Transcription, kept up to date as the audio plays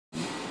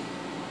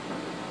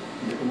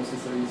commencé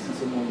ça ici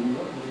seulement en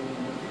 2020.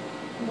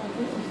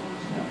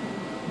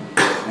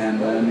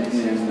 And then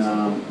in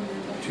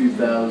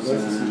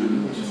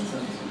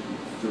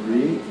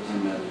 2003, I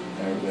met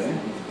Herve,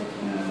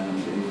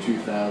 and in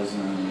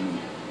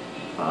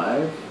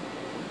 2005,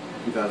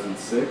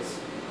 2006,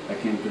 I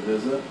came to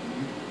visit,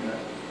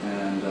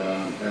 and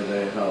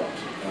Herve helped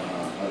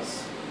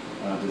us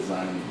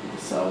design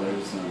the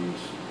cellars, and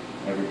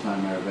every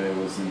time Herve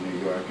was in New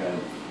York,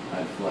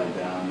 I'd fly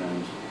down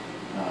and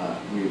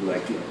we'd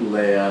like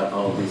lay out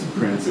all these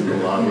prints in the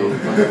lobby,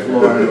 on the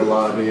floor in the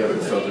lobby of the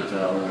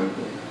Sofitel, and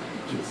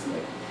just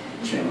like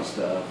change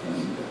stuff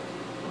and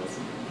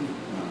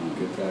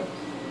Good time.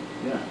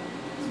 yeah,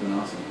 it's been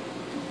awesome.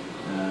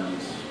 And I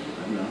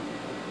don't know,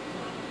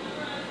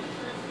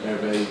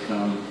 Herve, you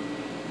come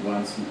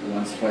once,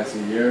 twice a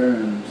year,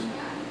 and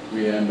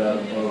we end up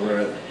over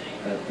at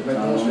the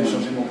Maintenant, je town. vais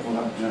changer mon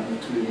programme. Je vais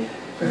tous les mots.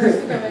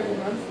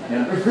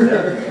 Yeah,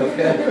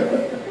 okay.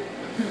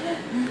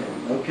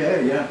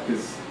 Okay, yeah,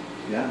 because,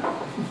 yeah.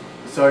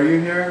 So are you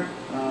here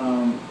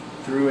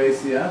through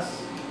ACS?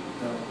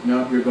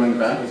 No, you're going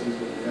back?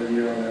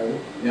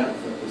 Yeah.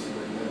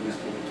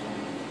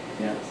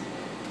 Yeah,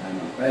 I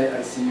know.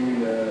 I see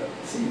you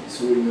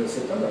in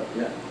September.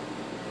 Yeah.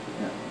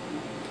 Yeah.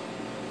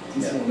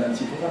 Ici, on a un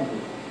petit programme.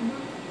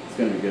 It's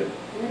going to be good.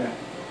 Yeah.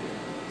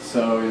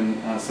 So in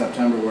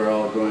September, we're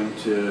all going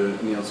to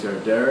Niels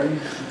Yard Dairy,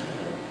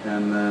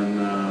 and then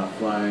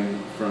flying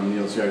from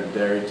Niels Yard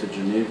Dairy to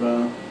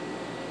Geneva,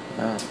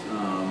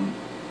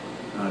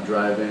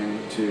 driving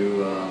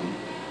to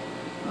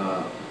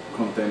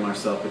Comte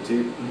Marcel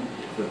Petit,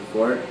 the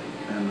fort,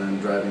 and then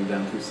driving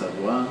down through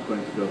Savoie,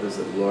 going to go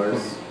visit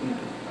Laura's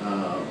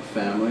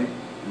family,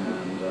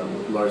 and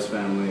Laura's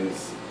family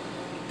is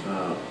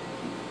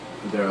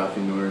they're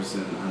affineurs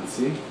in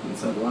Annecy, in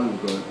Savoie, and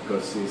go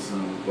see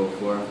some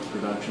Beaufort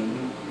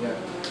production. Yeah,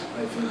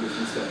 I think we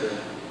can start there.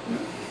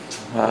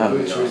 That'll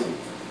be awesome.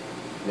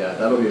 Yeah,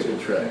 that'll be a good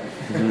trip.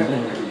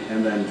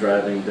 And then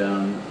driving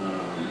down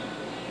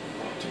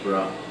to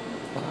Bra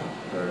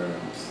for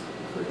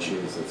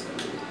cheese.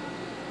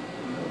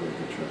 That'll be a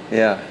good trip.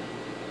 Yeah,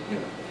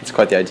 it's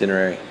quite the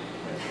itinerary.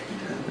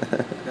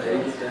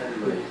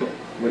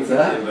 What's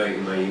that?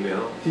 My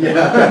email. Yeah.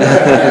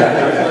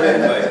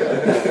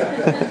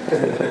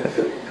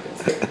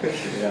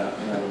 Yeah,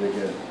 that'll be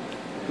good.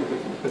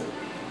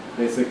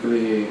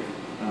 Basically,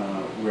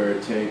 we're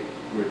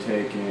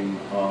taking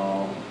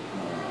all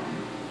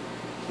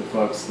the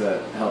folks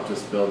that helped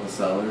us build the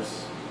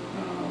cellars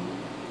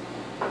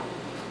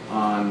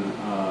on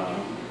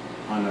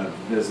a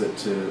visit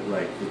to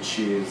like the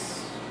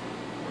cheese,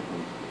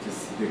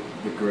 just the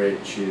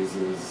great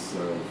cheeses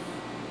of.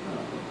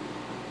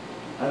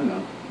 I don't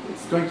know.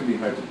 It's going to be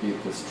hard to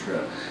beat this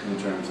trip in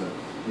terms of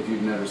if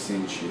you've never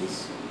seen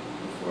cheese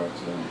before.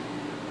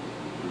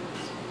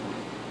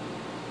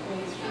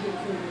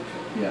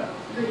 Yeah.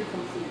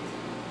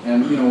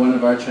 And you know, one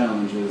of our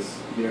challenges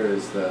here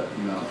is that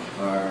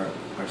our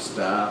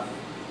staff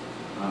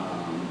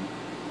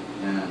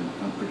and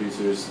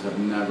producers have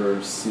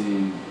never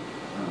seen,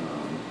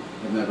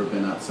 have never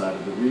been outside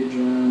of the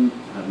region,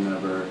 have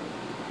never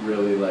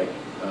really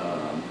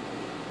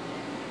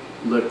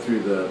looked through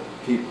the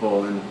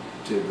peephole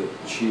into the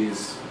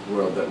cheese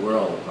world that we're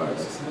all a part of.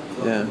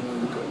 Yeah.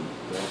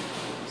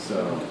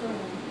 So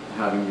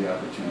having the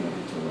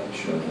opportunity to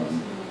show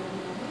them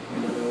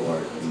the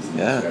fort and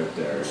out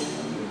there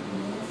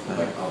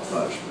and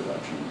alpage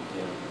production.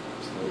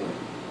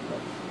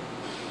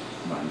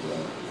 Mind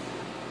blowing.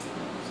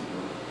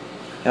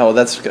 Yeah, well,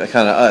 that's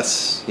kind of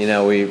us. We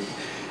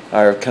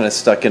are kind of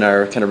stuck in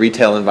our kind of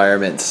retail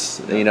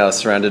environments.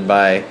 Surrounded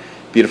by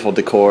beautiful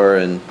decor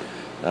and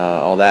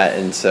all that,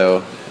 and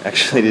so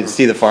actually to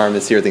see the farm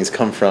and see where things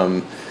come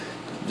from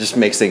just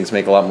makes things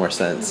make a lot more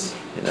sense.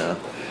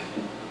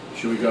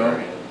 Should we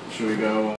go?